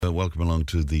Welcome along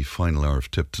to the final hour of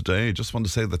Tip today. I just want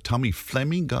to say that Tommy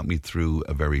Fleming got me through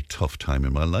a very tough time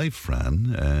in my life,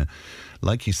 Fran.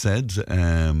 Like he said,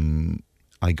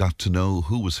 I got to know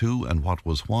who was who and what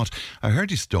was what. I heard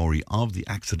his story of the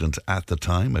accident at the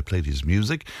time. I played his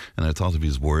music and I thought of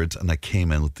his words and I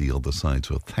came out the other side.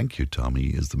 So thank you, Tommy,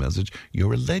 is the message.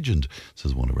 You're a legend,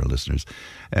 says one of our listeners.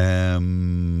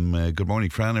 Good morning,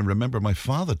 Fran. I remember my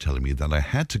father telling me that I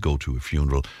had to go to a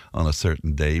funeral on a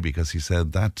certain day because he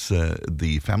said that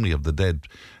the family of the dead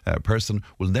person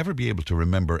will never be able to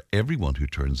remember everyone who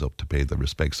turns up to pay their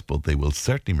respects, but they will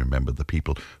certainly remember the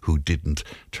people who didn't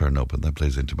turn up. And that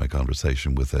plays into my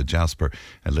conversation with Jasper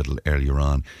a little earlier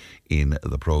on in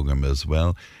the programme as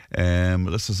well.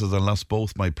 Listen, says I lost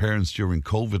both my parents during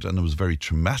COVID and it was very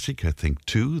traumatic. I think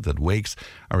too that wakes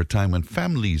are a time when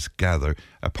families gather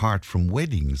apart from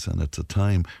weddings and it's a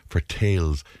time for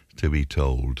tales to be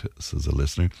told, says a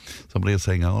listener. Somebody else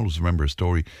saying I always remember a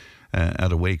story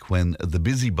at a wake when the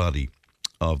busybody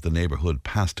of the neighbourhood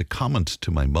passed a comment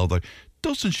to my mother,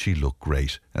 "Doesn't she look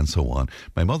great?" and so on.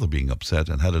 My mother, being upset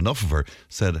and had enough of her,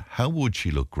 said, "How would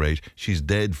she look great? She's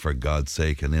dead for God's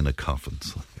sake and in a coffin."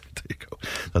 So, there you go.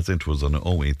 That's into us on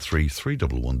 083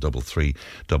 311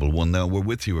 3311. Now, we're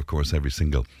with you, of course, every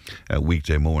single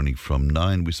weekday morning from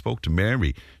 9. We spoke to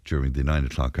Mary during the 9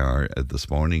 o'clock hour this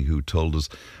morning, who told us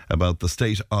about the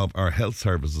state of our health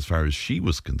service as far as she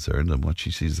was concerned and what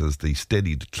she sees as the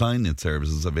steady decline in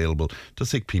services available to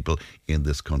sick people in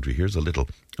this country. Here's a little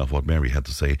of what Mary had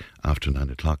to say after 9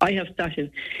 o'clock. I have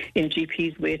started in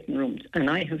GP's waiting rooms and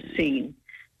I have seen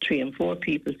 3 and 4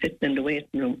 people sitting in the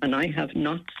waiting room and I have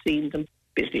not seen them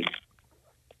busy.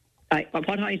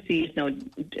 What I see is now,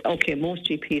 okay, most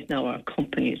GPs now are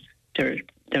companies. They're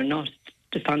not,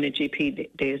 the family GP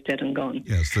day is dead and gone.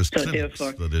 Yes, there's so clinics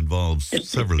that involves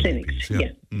several clinics,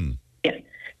 GPs. Yeah. Yeah.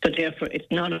 So therefore it's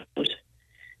not about,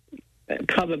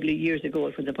 probably years ago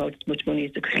it was about as much money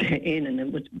as they could get in and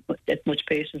it was as much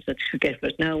patients that they could get.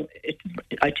 But now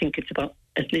I think it's about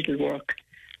as little work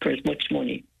for as much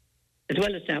money. As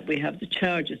well as that, we have the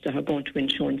charges that are going to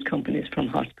insurance companies from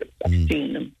hospitals. I've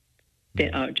seen them. They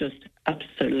are just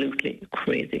absolutely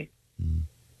crazy.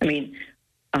 I mean,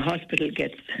 a hospital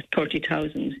gets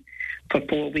 30,000 for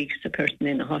 4 weeks, a person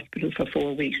in a hospital for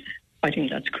 4 weeks. I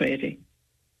think that's crazy.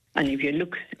 And if you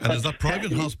look... And is that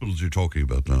private hospitals you're talking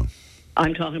about now?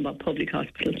 I'm talking about public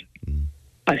hospitals.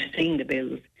 I've seen the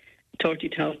bills.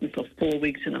 30,000 for 4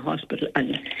 weeks in a hospital.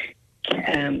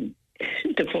 And,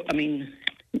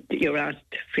 you're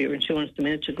asked for your insurance the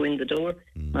minute you go in the door,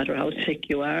 no matter how sick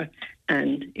you are.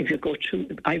 And if you go through,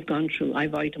 I've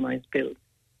itemised bills.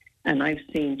 And I've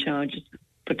seen charges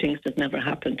for things that never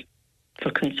happened,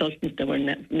 for consultants that were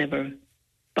never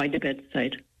by the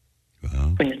bedside.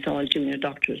 Wow. When it's all junior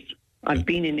doctors. I've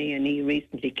been in A&E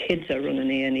recently. Kids are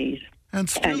running A&Es.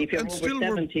 And if you're over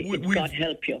 70, God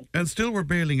help you. And still we're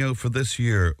bailing out for this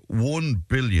year €1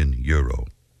 billion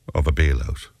of a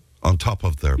bailout on top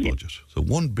of their budget. So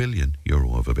 €1 billion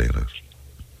of a bailout.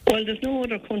 Well, there's no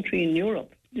other country in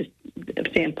Europe, the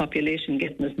same population,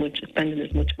 spending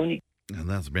as much money. And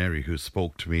that's Mary, who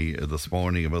spoke to me this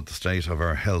morning about the state of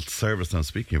our health service. Now,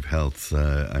 speaking of health,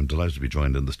 I'm delighted to be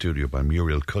joined in the studio by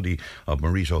Muriel Cuddy of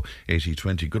Marito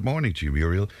 8020. Good morning to you,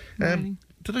 Muriel. Good morning.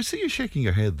 Did I see you shaking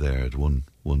your head there at one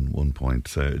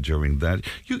point during that?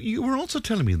 You were also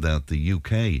telling me that the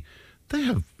UK, they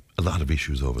have a lot of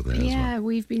issues over there as well. Yeah,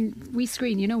 we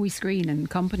screen in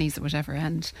companies or whatever,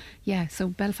 and so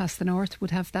Belfast the North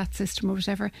would have that system or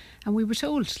whatever, and we were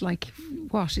told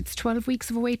it's 12 weeks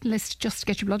of a waiting list just to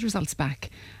get your blood results back.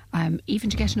 Even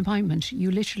to get an appointment, you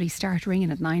literally start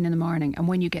ringing at 9 in the morning, and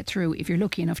when you get through, if you're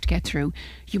lucky enough to get through,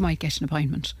 you might get an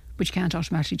appointment, but you can't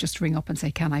automatically just ring up and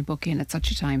say, can I book in at such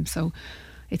a time? So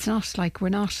it's not like we're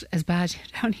not as bad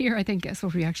down here, I think, as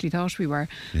what we actually thought we were.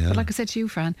 Yeah. But like I said to you,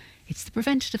 Fran, it's the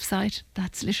preventative side.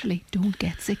 That's literally, don't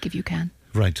get sick if you can.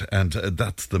 Right, and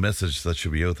that's the message that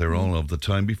should be out there all of the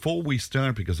time. Before we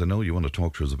start, because I know you want to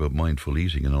talk to us about mindful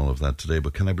eating and all of that today,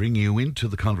 but can I bring you into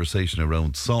the conversation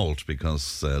around salt?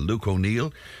 Because Luke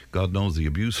O'Neill, God knows the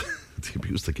abuse... The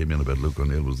abuse that came in about Luke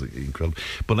O'Neill was incredible.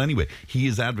 But anyway, he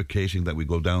is advocating that we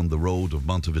go down the road of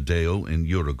Montevideo in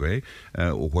Uruguay,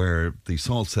 where the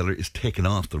salt cellar is taken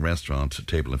off the restaurant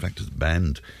table. In fact, it's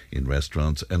banned in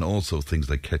restaurants, and also things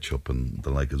like ketchup and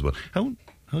the like as well.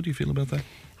 How do you feel about that?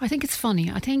 I think it's funny.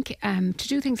 I think to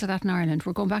do things like that in Ireland,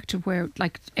 we're going back to where,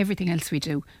 like everything else we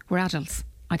do, we're adults.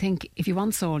 I think if you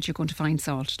want salt, you're going to find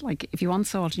salt. Like, if you want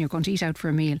salt and you're going to eat out for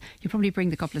a meal, you probably bring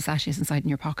the couple of sachets inside in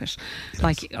your pocket. Yes.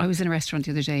 Like, I was in a restaurant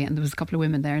the other day and there was a couple of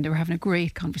women there and they were having a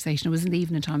great conversation. It was in the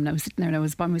evening time and I was sitting there and I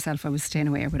was by myself, I was staying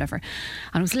away or whatever.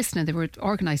 And I was listening. They were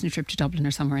organising a trip to Dublin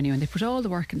or somewhere anyway, and they put all the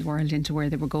work in the world into where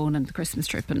they were going and the Christmas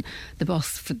trip and the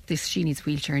bus for this. She needs a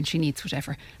wheelchair and she needs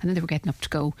whatever. And then they were getting up to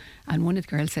go. And one of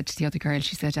the girls said to the other girl,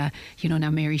 she said, now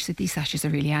Mary, she said, these sachets are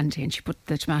really handy. And she put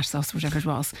the tomato sauce, whatever it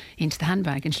was, into the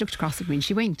handbag and she looked across at me and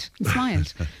she winked and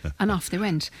smiled and off they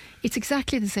went. It's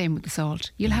exactly the same with the salt.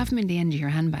 You'll have them in the end of your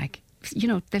handbag.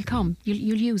 They'll come.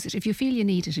 You'll use it. If you feel you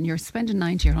need it and you're spending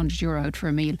 90 or 100 euro out for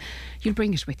a meal, you'll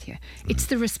bring it with you. It's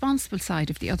the responsible side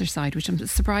of the other side, which I'm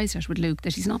surprised at with Luke,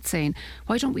 that he's not saying,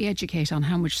 why don't we educate on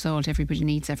how much salt everybody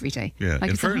needs every day? Yeah,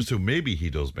 in fairness to, maybe he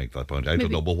does make that point. I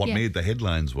don't know, but what made the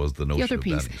headlines was the notion the other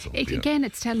piece. Of Again,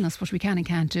 it's telling us what we can and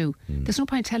can't do. There's no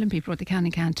point telling people what they can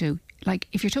and can't do. Like,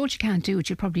 if you're told you can't do it,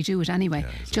 you'll probably do it anyway,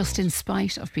 just in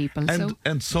spite of people.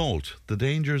 And salt, the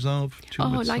dangers of too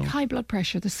much salt. High blood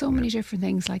pressure. There's so many different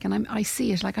things. Like, and I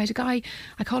see it. Like, I had a guy,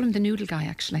 I call him the noodle guy,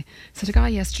 actually. So the guy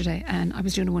yesterday, and I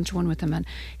was doing a one-to-one with him, and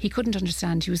he couldn't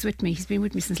understand. He was with me. He's been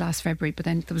with me since last February, but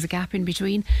then there was a gap in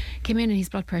between. Came in and his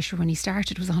blood pressure when he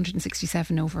started was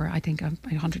 167 over, I think,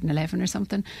 111 or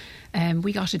something.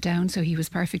 We got it down, so he was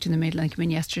perfect in the middle. And I came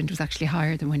in yesterday and it was actually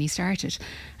higher than when he started.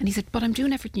 And he said, but I'm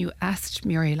doing everything you asked,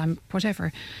 Muriel. I'm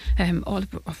whatever, all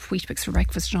of Wheatbix for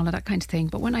breakfast and all of that kind of thing.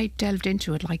 But when I delved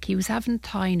into it, like, he was having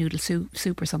Thai noodle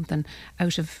soup or something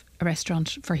out of a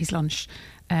restaurant for his lunch.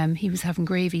 He was having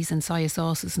gravies and soya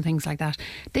sauces and things like that.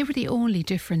 They were the only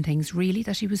different things really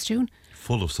that he was doing.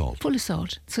 Full of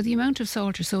salt. So the amount of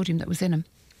salt or sodium that was in him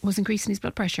was increasing his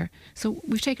blood pressure. So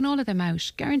we've taken all of them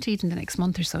out. Guaranteed in the next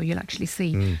month or so you'll actually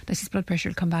see that his blood pressure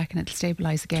will come back and it'll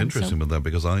stabilise again. It's interesting with that,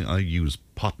 because I use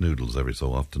pot noodles every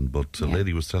so often, but a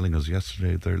lady was telling us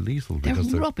yesterday they're lethal.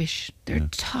 Because they're rubbish. They're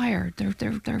tired.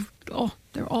 They're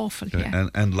awful.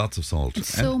 And lots of salt. And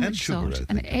so much sugar, salt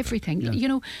and everything. You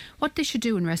know what they should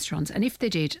do in restaurants, and if they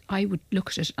did, I would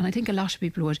look at it, and I think a lot of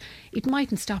people would. It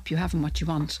mightn't stop you having what you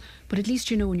want, but at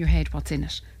least you know in your head what's in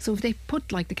it. So if they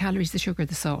put like the calories, the sugar,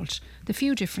 the salt, the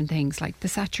few different things like the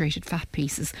saturated fat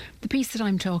pieces, the piece that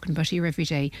I'm talking about here every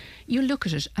day, you look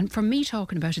at it, and from me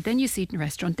talking about it, then you see it in a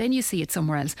restaurant, then you see it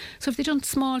somewhere else. So if they've done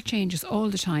small changes all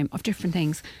the time of different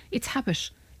things, it's habit.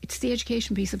 It's the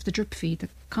education piece of the drip feed that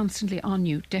constantly on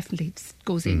you definitely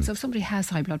goes in. So if somebody has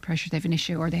high blood pressure, they have an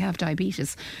issue, or they have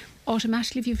diabetes,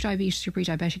 automatically if you have diabetes, you're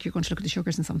pre-diabetic, you're going to look at the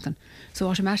sugars in something. So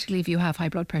automatically if you have high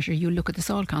blood pressure, you'll look at the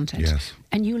salt content. Yes.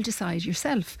 And you'll decide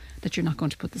yourself that you're not going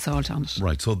to put the salt on it.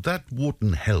 Right, so that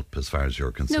wouldn't help as far as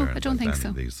you're concerned. No, I don't think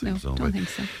so. No, don't think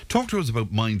so. Talk to us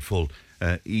about mindful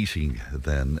eating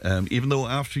then. Even though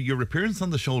after your appearance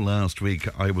on the show last week,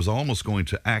 I was almost going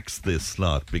to axe this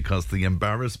slot because the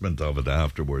embarrassment of it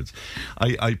afterwards.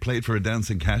 I played for a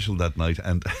dancing casual that night,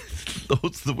 and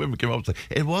loads of the women came up and said,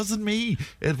 it wasn't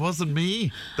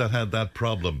me that had that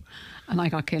problem. And I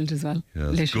got killed as well. Yes,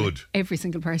 literally. good. Every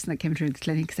single person that came through the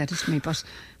clinic said it to me. But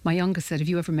my youngest said, "Have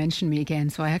you ever mentioned me again?"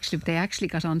 So they actually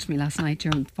got on to me last night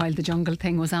while the jungle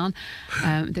thing was on.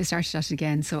 They started that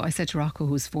again. So I said to Rocco,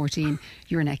 who's 14,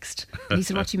 "You're next." And he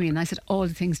said, "What do you mean?" And I said, "All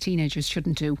the things teenagers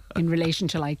shouldn't do in relation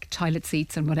to like toilet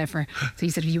seats and whatever." So he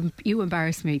said, "You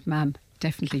embarrass me, ma'am.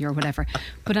 Definitely," or whatever.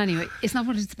 But anyway, it's not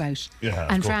what it's about. Yeah,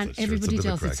 and Fran, everybody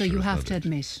does it, so you have to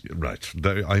admit. Right,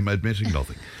 I'm admitting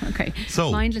nothing. Okay.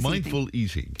 So, mindful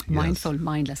eating. Mindful,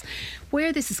 mindless.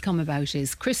 Where this has come about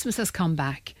is Christmas has come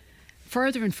back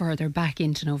further and further back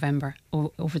into November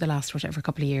over the last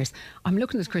couple of years. I'm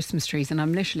looking at Christmas trees and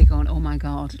I'm literally going, oh my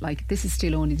God, like this is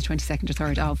still only the 22nd or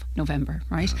 3rd of November,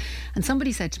 right? And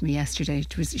somebody said to me yesterday,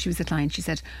 she was a client, she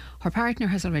said her partner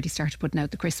has already started putting out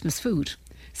the Christmas food.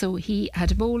 So he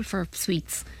had a bowl for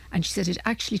sweets, and she said it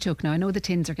actually took, now I know the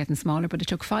tins are getting smaller, but it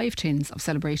took 5 tins of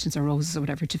celebrations or roses or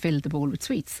whatever to fill the bowl with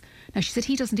sweets. Now she said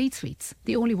he doesn't eat sweets.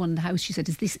 The only one in the house, she said,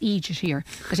 is this Egypt here,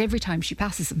 that every time she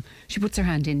passes him, she puts her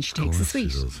hand in, she takes the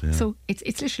sweet. Does, yeah. So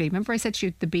it's literally, remember I said to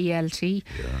you, the BLT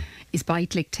is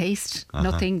bite, lick, taste.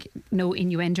 Nothing, no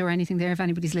innuendo or anything there if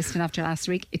anybody's listening after last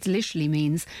week. It literally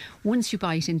means once you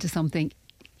bite into something,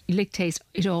 lick, taste,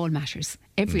 it all matters.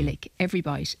 Every lick, every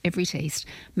bite, every taste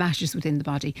matters within the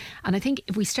body. And I think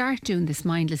if we start doing this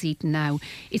mindless eating now,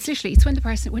 it's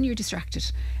when you're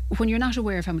distracted, when you're not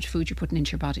aware of how much food you're putting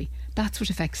into your body, that's what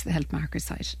affects the health marker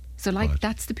side. So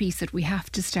that's the piece that we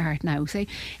have to start now. Say,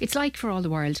 it's like for all the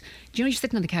world, you're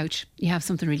sitting on the couch, you have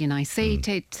something really nice. Say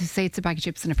it's a bag of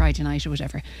chips on a Friday night or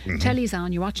whatever. Telly's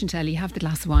on, you're watching telly, you have the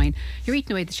glass of wine, you're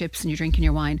eating away the chips and you're drinking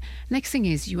your wine. Next thing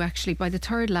is you actually, by the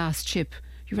third last chip,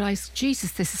 you realise,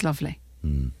 Jesus, this is lovely.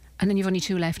 And and then you've only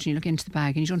 2 left and you look into the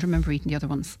bag and you don't remember eating the other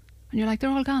ones. And you're like, they're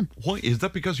all gone. Why? Is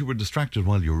that because you were distracted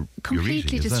while you're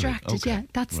completely eating? distracted, Okay. yeah.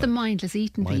 That's the mindless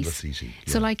eating Mindless piece. eating,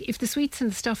 So yeah. like if the sweets and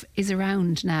the stuff is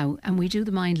around now and we do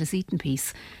the mindless eating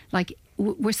piece, like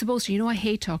we're supposed to, I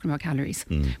hate talking about calories,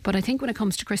 but I think when it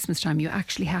comes to Christmas time, you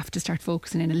actually have to start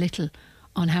focusing in a little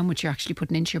on how much you're actually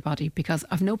putting into your body, because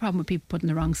I've no problem with people putting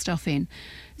the wrong stuff in,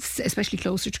 especially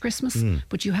closer to Christmas,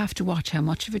 but you have to watch how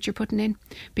much of it you're putting in,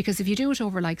 because if you do it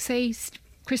over like, say,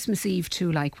 Christmas Eve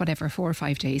to like whatever 4 or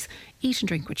 5 days, eat and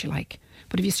drink what you like.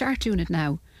 But if you start doing it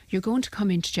now, you're going to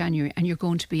come into January and you're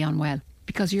going to be unwell,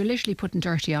 because you're literally putting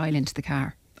dirty oil into the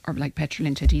car, or like petrol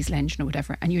into a diesel engine or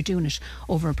whatever, and you're doing it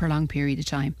over a prolonged period of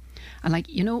time. And like,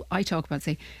 I talk about,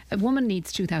 say, a woman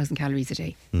needs 2,000 calories a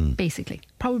day, basically.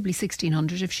 Probably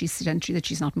 1,600 if she's sedentary, that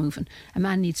she's not moving. A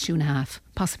man needs 2.5,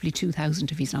 possibly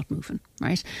 2,000 if he's not moving,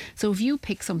 right? So if you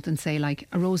pick something, say, like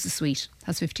a rose of sweet,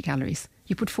 has 50 calories.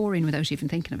 You put 4 in without even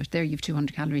thinking of it. There, you've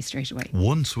 200 calories straight away.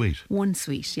 One sweet? One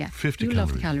sweet, yeah. 50 you calories.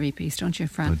 love the calorie piece, don't you,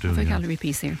 Fran? I do, Have a yeah. calorie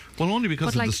piece here. Well, only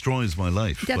because it destroys my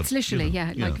life. That's but, literally,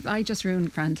 yeah. Like, I just ruin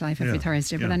Fran's life every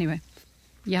Thursday. But anyway,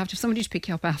 you have to have somebody to pick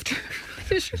you up after.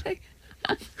 Literally.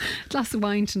 Glass of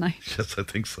wine tonight. Yes, I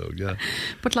think so, yeah.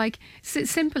 But like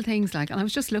simple things like, and I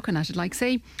was just looking at it, like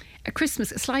say a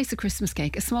slice of Christmas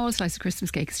cake, a small slice of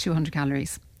Christmas cake is 200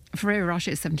 calories. A Ferrero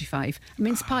Rocher is 75. A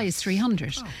mince pie is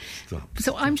 300.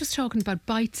 So I'm just talking about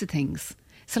bites of things.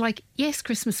 So like, yes,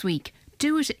 Christmas week,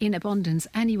 do it in abundance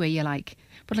any way you like.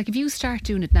 But like if you start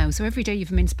doing it now, so every day you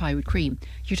have a mince pie with cream,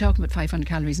 you're talking about 500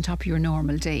 calories on top of your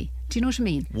normal day. Do you know what I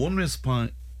mean? One mince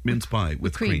pie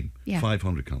with cream, yeah.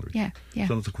 500 calories. Yeah.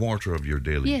 So that's a quarter of your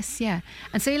daily. Yes, yeah.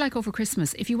 And say like over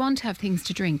Christmas, if you want to have things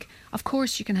to drink, of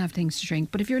course you can have things to drink.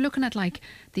 But if you're looking at like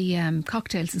the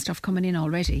cocktails and stuff coming in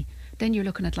already, then you're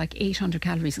looking at like 800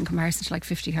 calories in comparison to like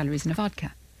 50 calories in a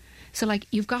vodka. So like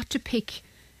you've got to pick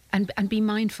and be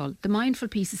mindful. The mindful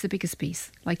piece is the biggest piece.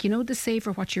 Like, the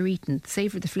savour what you're eating,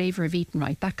 savour the flavour of eating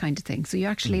right, that kind of thing. So you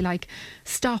actually like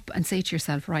stop and say to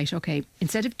yourself, right, okay,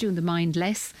 instead of doing the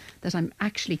mindless, that I'm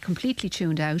actually completely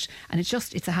tuned out and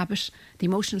it's a habit. The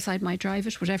emotional side might drive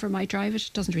it, whatever might drive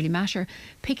it, doesn't really matter.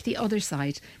 Pick the other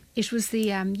side. It was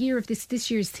the year of this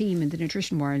year's theme in the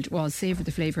nutrition world was savour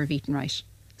the flavour of eating right.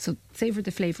 So savour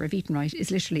the flavour of eating right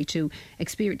is literally to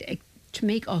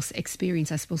make us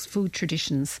experience, I suppose, food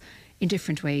traditions in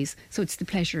different ways. So it's the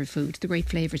pleasure of food, the great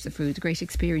flavours of food, the great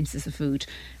experiences of food,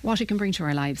 what it can bring to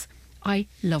our lives. I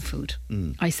love food.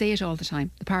 I say it all the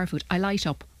time, the power of food. I light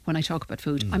up when I talk about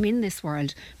food. I'm in this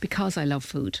world because I love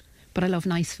food, but I love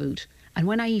nice food. And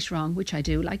when I eat wrong, which I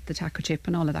do, like the taco chip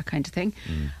and all of that kind of thing,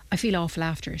 I feel awful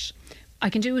after it. I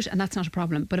can do it and that's not a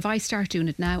problem. But if I start doing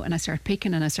it now and I start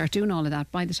picking and I start doing all of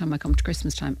that, by the time I come to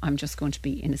Christmas time, I'm just going to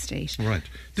be in a state. Right.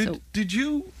 Did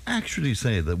you actually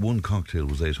say that one cocktail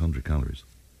was 800 calories?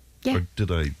 Yeah. Or did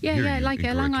I hear you like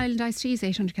a Long incorrectly? Island iced tea is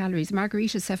 800 calories.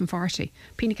 Margarita is 740.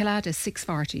 Pina colada is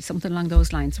 640. Something along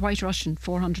those lines. White Russian,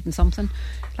 400 and something.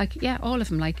 Like, yeah, all of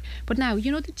them. Like, but now,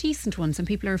 the decent ones and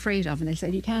people are afraid of and they say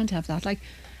you can't have that. Like,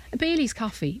 a Bailey's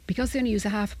coffee, because they only use a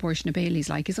half a portion of Bailey's,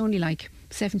 like, is only like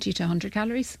 70 to 100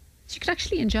 calories. So you could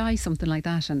actually enjoy something like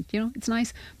that, and it's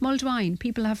nice. Mulled wine,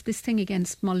 people have this thing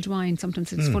against mulled wine.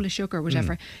 Sometimes it's full of sugar or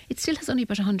whatever. It still has only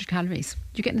about 100 calories.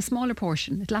 You're getting a smaller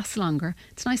portion. It lasts longer.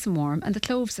 It's nice and warm, and the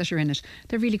cloves that are in it,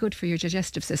 they're really good for your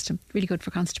digestive system. Really good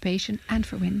for constipation and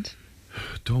for wind.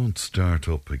 Don't start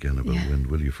up again about wind,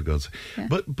 will you, for God's sake?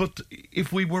 Yeah. But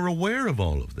if we were aware of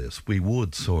all of this, we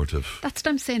would sort of That's what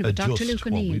I'm saying about Dr. Luke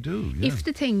what O'Neill. we do, yeah. If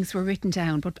the things were written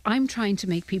down, but I'm trying to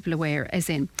make people aware, as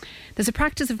in, there's a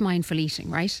practice of mindful eating,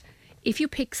 right? If you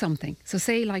pick something, so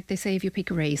say, like they say, if you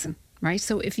pick a raisin, right?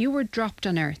 So if you were dropped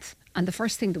on earth and the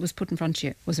first thing that was put in front of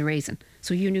you was a raisin,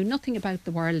 so you knew nothing about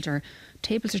the world or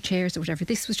tables or chairs or whatever,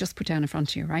 this was just put down in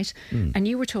front of you, right? And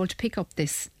you were told to pick up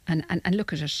this and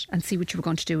look at it and see what you were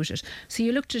going to do with it. So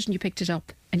you looked at it and you picked it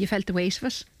up and you felt the weight of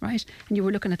it, right? And you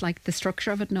were looking at like the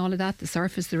structure of it and all of that, the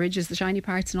surface, the ridges, the shiny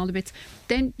parts and all the bits.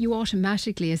 Then you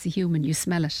automatically, as a human, you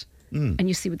smell it and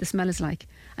you see what the smell is like.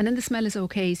 And then the smell is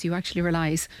okay, so you actually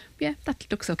realise, yeah, that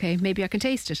looks okay, maybe I can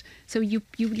taste it. So you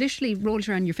literally roll it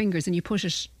around your fingers and you put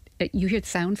it, you hear the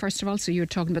sound first of all, so you're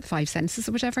talking about the 5 senses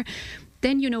or whatever.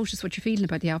 Then you notice what you're feeling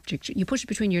about the object. You push it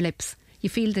between your lips. You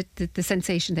feel the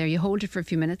sensation there. You hold it for a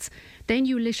few minutes. Then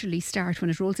you literally start, when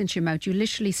it rolls into your mouth, you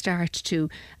literally start to,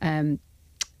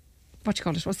 what do you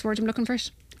call it? What's the word I'm looking for?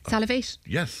 Salivate.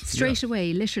 Yes. Straight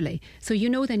away, literally. So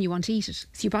then you want to eat it.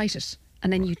 So you bite it.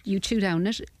 and then you chew down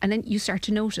it, and then you start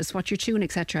to notice what you're chewing,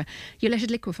 etc. You let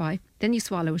it liquefy, then you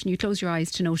swallow it, and you close your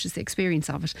eyes to notice the experience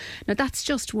of it. Now that's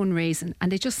just one reason,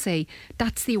 and they just say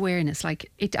that's the awareness.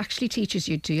 Like, it actually teaches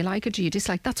you, do you like it, do you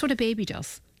dislike? That's what a baby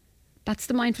does. That's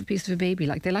the mindful piece of a baby.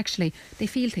 Like, they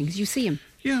feel things. You see them.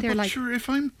 Yeah, They're but like, sure, if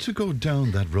I'm to go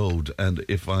down that road and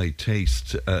if I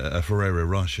taste a Ferrero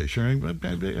Rocher, sure, I'm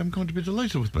going to be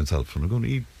delighted with myself and I'm going to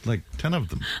eat like 10 of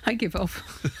them. I give up.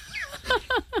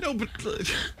 No, but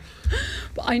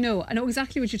I know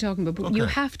exactly what you're talking about, but you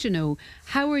have to know,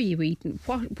 how are you eating?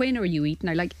 When are you eating?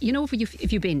 Now, like, you know,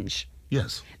 if you binge.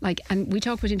 Yes. Like, and we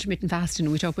talk about intermittent fasting,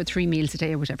 and we talk about 3 meals a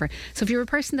day or whatever. So if you're a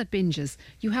person that binges,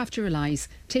 you have to realise,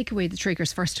 take away the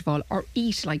triggers first of all, or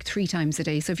eat like 3 times a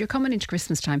day. So if you're coming into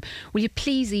Christmas time, will you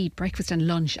please eat breakfast and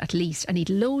lunch at least, and eat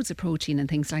loads of protein and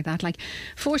things like that? Like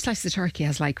 4 slices of turkey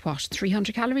has like, what,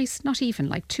 300 calories? Not even,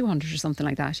 like 200 or something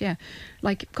like that, yeah.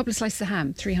 Like a couple of slices of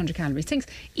ham, 300 calories. Things.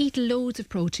 Eat loads of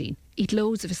protein. Eat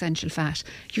loads of essential fat.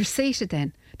 You're sated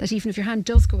then that even if your hand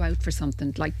does go out for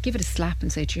something, like, give it a slap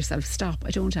and say to yourself, stop, I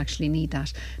don't actually need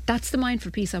that. That's the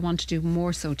mindful piece I want to do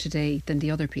more so today than the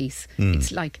other piece.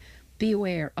 It's like, be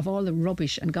aware of all the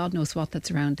rubbish and God knows what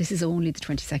that's around. This is only the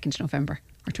 22nd of November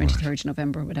or 23rd of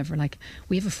November or whatever. Like,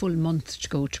 we have a full month to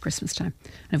go to Christmas time,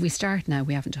 and if we start now,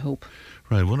 we haven't a hope.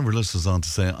 Right, one of our listeners on to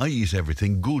say, I eat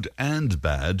everything, good and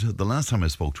bad. The last time I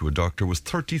spoke to a doctor was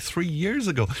 33 years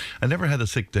ago. I never had a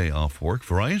sick day off work.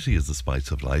 Variety is the spice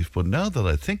of life. But now that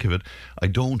I think of it, I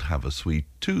don't have a sweet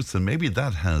tooth. And maybe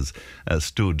that has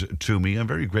stood to me. I'm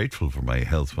very grateful for my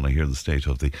health when I hear the state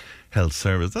of the health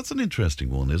service. That's an interesting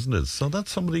one, isn't it? So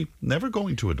that's somebody never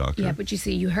going to a doctor. Yeah, but you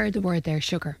see, you heard the word there,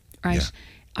 sugar, right?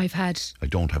 Yeah. I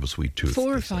don't have a sweet tooth.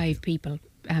 4 or 5 people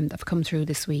that have come through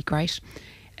this week, right?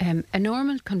 A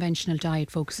normal conventional diet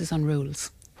focuses on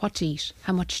rules. What to eat,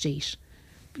 how much to eat,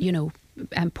 you know,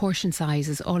 portion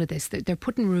sizes, all of this. They're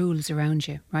putting rules around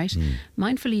you, right?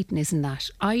 Mindful eating isn't that.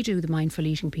 I do the mindful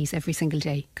eating piece every single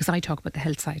day because I talk about the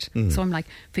health side. So I'm like,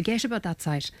 forget about that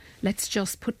side. Let's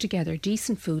just put together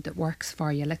decent food that works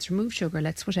for you. Let's remove sugar,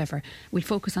 let's whatever. We'll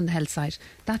focus on the health side.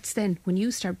 That's then when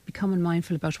you start becoming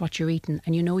mindful about what you're eating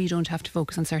and you know you don't have to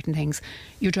focus on certain things.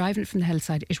 You're driving it from the health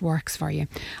side. It works for you.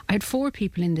 I had 4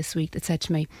 people in this week that said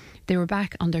to me they were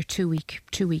back on their two week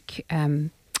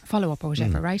follow-up or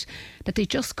whatever, right? That they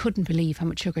just couldn't believe how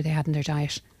much sugar they had in their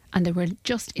diet. And they were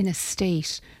just in a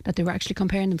state that they were actually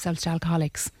comparing themselves to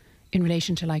alcoholics in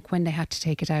relation to, like, when they had to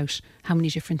take it out, how many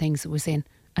different things it was in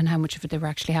and how much of it they were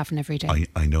actually having every day.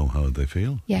 I know how they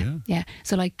feel. Yeah.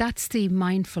 So, like, that's the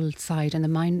mindful side and the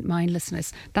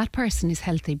mindlessness. That person is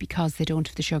healthy because they don't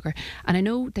have the sugar. And I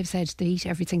know they've said they eat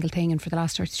every single thing and for the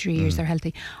last 33 years they're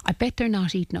healthy. I bet they're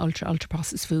not eating ultra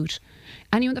processed food.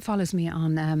 Anyone that follows me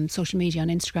on social media, on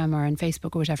Instagram or on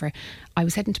Facebook or whatever, I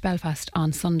was heading to Belfast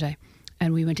on Sunday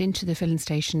and we went into the filling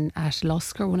station at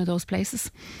Lusk or one of those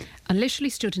places and literally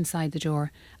stood inside the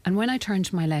door. And when I turned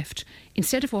to my left,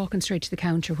 instead of walking straight to the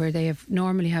counter where they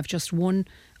normally have just one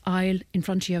aisle in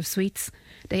front of you of sweets,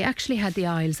 they actually had the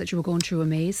aisles that you were going through a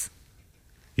maze.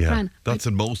 Yeah, Fran, that's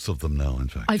in most of them now, in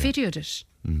fact. I videoed it.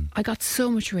 I got so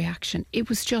much reaction. It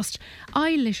was just,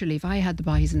 I literally, if I had the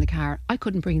buys in the car, I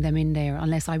couldn't bring them in there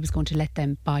unless I was going to let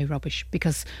them buy rubbish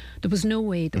because there was no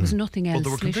way, there was nothing else. Well, they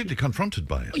were completely confronted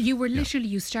by it. You were literally,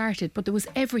 you started, but there was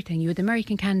everything. You had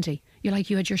American candy. You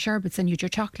had your sherbets, then you had your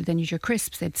chocolate, then you had your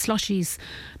crisps, they had slushies,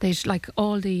 they had like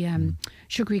all the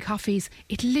sugary coffees.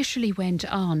 It literally went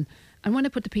on. And when I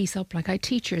put the piece up, like, I had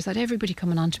teachers, I had everybody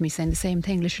coming on to me saying the same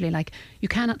thing, literally, like, you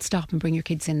cannot stop and bring your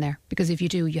kids in there because if you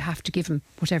do, you have to give them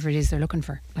whatever it is they're looking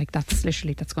for. Like, that's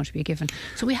literally, that's going to be a given.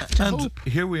 So we have to hope.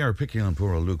 And here we are picking on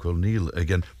poor old Luke O'Neill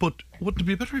again, but wouldn't it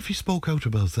be better if he spoke out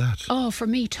about that? Oh, for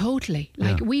me, totally.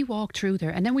 Like, we walked through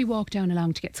there and then we walked down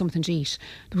along to get something to eat.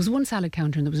 There was one salad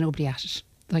counter and there was nobody at it.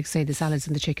 Like, say, the salads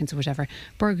and the chickens or whatever.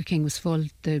 Burger King was full,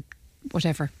 the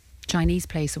whatever Chinese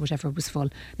place or whatever was full.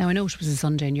 Now I know it was a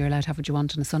Sunday and you're allowed to have what you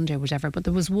want on a Sunday or whatever, but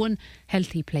there was one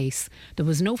healthy place. There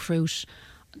was no fruit.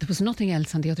 There was nothing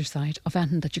else on the other side of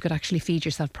anything that you could actually feed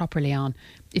yourself properly on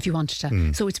if you wanted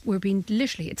to. So we're being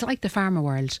literally, it's like the pharma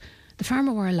world. The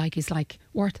pharma world is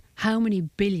worth how many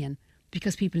billion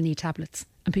because people need tablets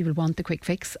and people want the quick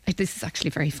fix. This is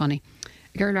actually very funny.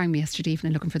 A girl rang me yesterday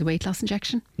evening looking for the weight loss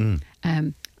injection.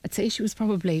 I'd say she was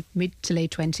probably mid to late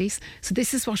 20s. So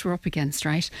this is what we're up against,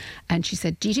 right? And she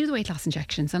said, do you do the weight loss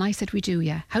injections? And I said, we do,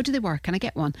 yeah. How do they work? Can I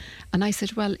get one? And I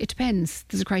said, well, it depends.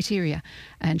 There's a criteria.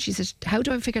 And she said, how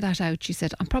do I figure that out? She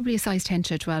said, I'm probably a size 10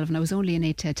 to 12 and I was only an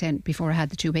 8 to 10 before I had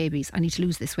the 2 babies. I need to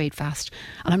lose this weight fast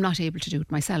and I'm not able to do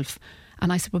it myself.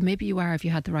 And I said, well, maybe you are if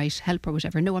you had the right help or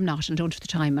whatever. No, I'm not, and I don't have the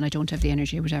time and I don't have the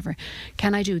energy or whatever.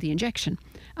 Can I do the injection?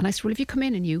 And I said, well, if you come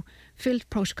in and you fill the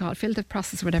protocol, fill the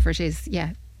process, whatever it is,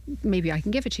 yeah, maybe I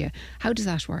can give it to you. How does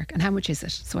that work and how much is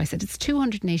it? So I said, it's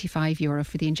 €285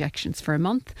 for the injections for a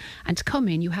month, and to come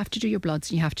in you have to do your bloods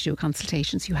and you have to do a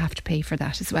consultation, so you have to pay for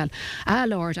that as well. Ah,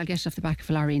 Lord, I'll get it off the back of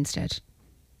a lorry instead.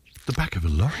 The back of a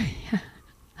lorry? Yeah.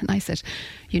 And I said,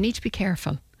 you need to be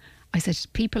careful. I said,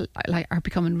 people are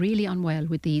becoming really unwell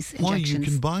with these injections. Why? You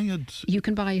can buy it? You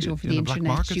can buy it over the internet. Black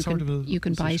market you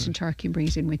can buy it in Turkey and bring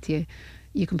it in with you.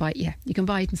 You can buy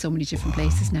it in so many different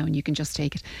places now, and you can just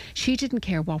take it. She didn't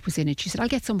care what was in it. She said, I'll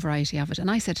get some variety of it.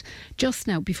 And I said, just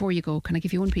now, before you go, can I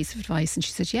give you one piece of advice? And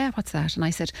she said, yeah, what's that? And I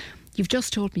said, you've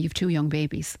just told me you've 2 young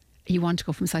babies. You want to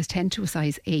go from size 10 to a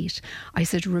size 8. I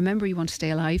said, remember, you want to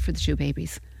stay alive for the 2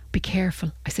 babies. Be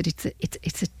careful. I said, it's a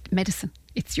medicine.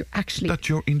 You're actually... That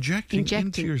you're injecting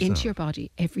into yourself. Into your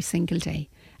body every single day.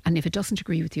 And if it doesn't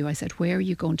agree with you, I said, where are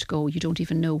you going to go? You don't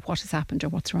even know what has happened or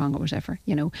what's wrong or whatever,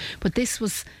 you know. But this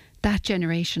was that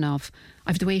generation of,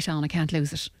 I've the weight on, I can't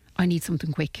lose it. I need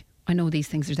something quick. I know these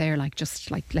things are there,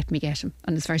 let me get them.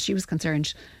 And as far as she was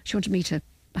concerned, she wanted me to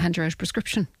hand her out a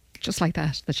prescription, just like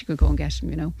that she could go and get them,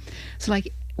 you know. So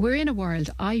we're in a world,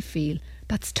 I feel,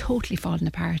 that's totally fallen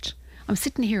apart. I'm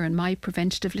sitting here in my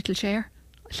preventative little chair,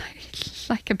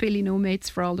 like a Billy No Mates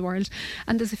for all the world,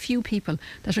 and there's a few people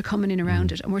that are coming in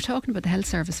around it, and we're talking about the health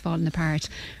service falling apart.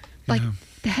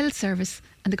 The health service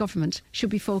and the government should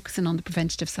be focusing on the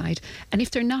preventative side, and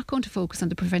if they're not going to focus on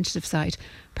the preventative side,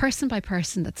 person by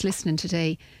person that's listening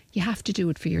today, you have to do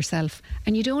it for yourself,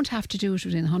 and you don't have to do it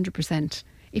within 100%.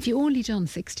 If you only done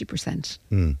 60%,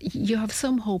 you have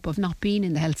some hope of not being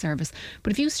in the health service.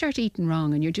 But if you start eating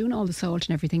wrong and you're doing all the salt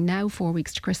and everything now, 4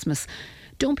 weeks to Christmas,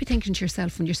 don't be thinking to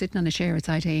yourself when you're sitting on a chair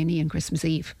outside A&E on Christmas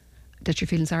Eve that you're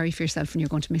feeling sorry for yourself and you're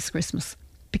going to miss Christmas.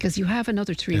 Because you have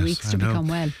another 3 weeks to become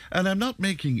well. And I'm not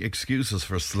making excuses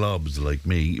for slobs like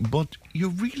me, but you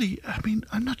really,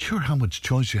 I'm not sure how much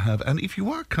choice you have. And if you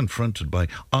are confronted by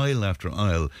aisle after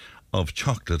aisle of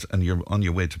chocolate and you're on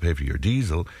your way to pay for your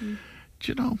diesel...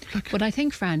 You know, but I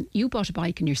think, Fran, you bought a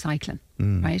bike and you're cycling,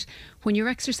 right? When you're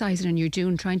exercising and you're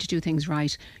trying to do things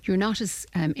right, you're not as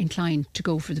inclined to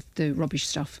go for the rubbish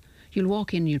stuff. You'll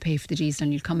walk in and you'll pay for the diesel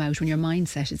and you'll come out when your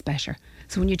mindset is better.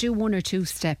 So when you do 1 or 2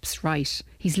 steps right,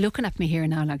 he's looking at me here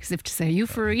now like as if to say, are you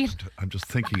for real? I'm just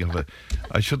thinking of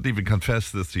I shouldn't even confess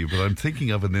this to you, but I'm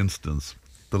thinking of an instance.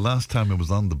 The last time I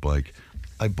was on the bike,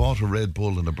 I bought a Red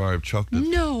Bull and a bar of chocolate.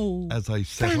 No. As I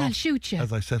set Fran, off, I'll shoot you.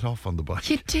 As I set off on the bike.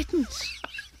 You didn't.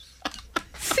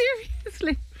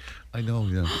 Seriously. I know,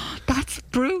 yeah. That's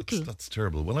brutal. That's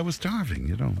terrible. Well, I was starving,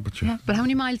 you know. But how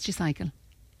many miles do you cycle?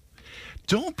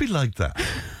 Don't be like that.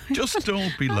 Just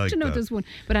don't be like that. There's one.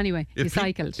 But anyway, you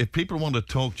cycled. If people want to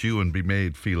talk to you and be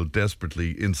made feel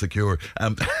desperately insecure,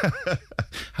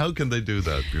 how can they do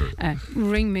that, Muriel?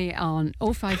 Ring me on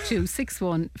 052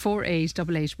 61 48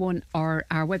 881, or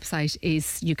our website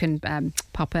is, you can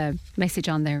pop a message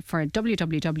on there for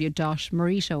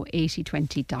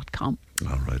www.marito8020.com.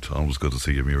 All right, always good to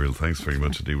see you, Muriel. Thanks very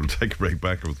much indeed. We'll take a break,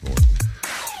 back with more.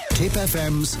 Tipp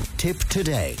FM's Tip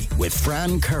Today with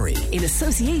Fran Curry. In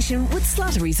association with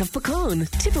Slattery's of Pecan,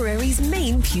 Tipperary's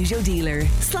main Peugeot dealer.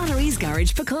 Slattery's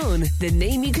Garage Pecan, the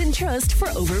name you can trust for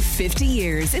over 50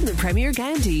 years in the Premier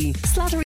County. Slattery